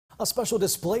A special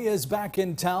display is back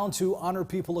in town to honor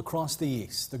people across the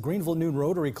East. The Greenville Noon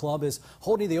Rotary Club is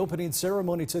holding the opening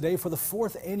ceremony today for the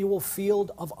 4th annual Field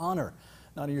of Honor.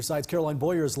 Now to your side's Caroline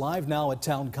Boyer is live now at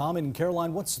Town Common.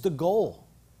 Caroline, what's the goal?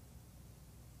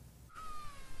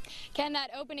 Ken, that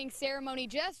opening ceremony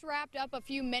just wrapped up a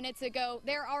few minutes ago.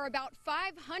 There are about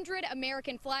 500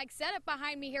 American flags set up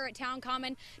behind me here at Town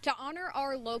Common to honor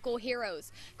our local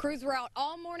heroes. Crews were out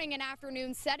all morning and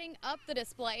afternoon setting up the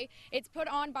display. It's put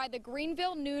on by the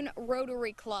Greenville Noon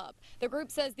Rotary Club. The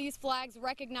group says these flags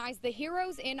recognize the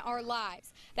heroes in our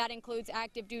lives. That includes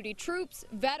active duty troops,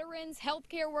 veterans,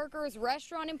 healthcare workers,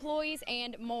 restaurant employees,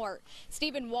 and more.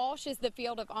 Stephen Walsh is the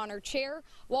Field of Honor chair.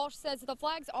 Walsh says the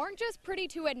flags aren't just pretty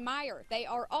to admire. They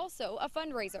are also a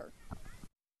fundraiser.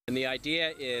 And the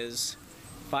idea is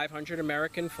 500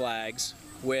 American flags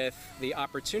with the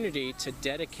opportunity to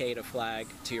dedicate a flag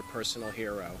to your personal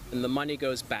hero. And the money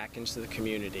goes back into the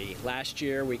community. Last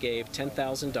year we gave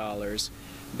 $10,000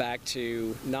 back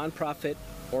to nonprofit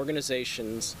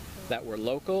organizations that were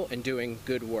local and doing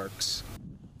good works.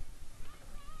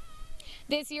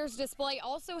 This year's display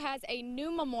also has a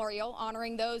new memorial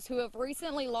honoring those who have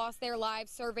recently lost their lives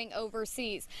serving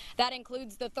overseas. That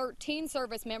includes the 13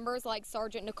 service members like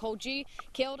Sergeant Nicole G.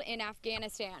 killed in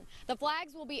Afghanistan. The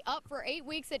flags will be up for 8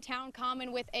 weeks at Town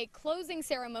Common with a closing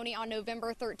ceremony on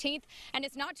November 13th. And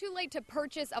it's not too late to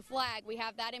purchase a flag. We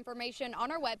have that information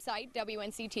on our website,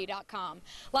 WNCT.com.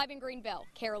 Live in Greenville,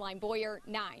 Caroline Boyer,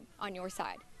 9 on your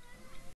side.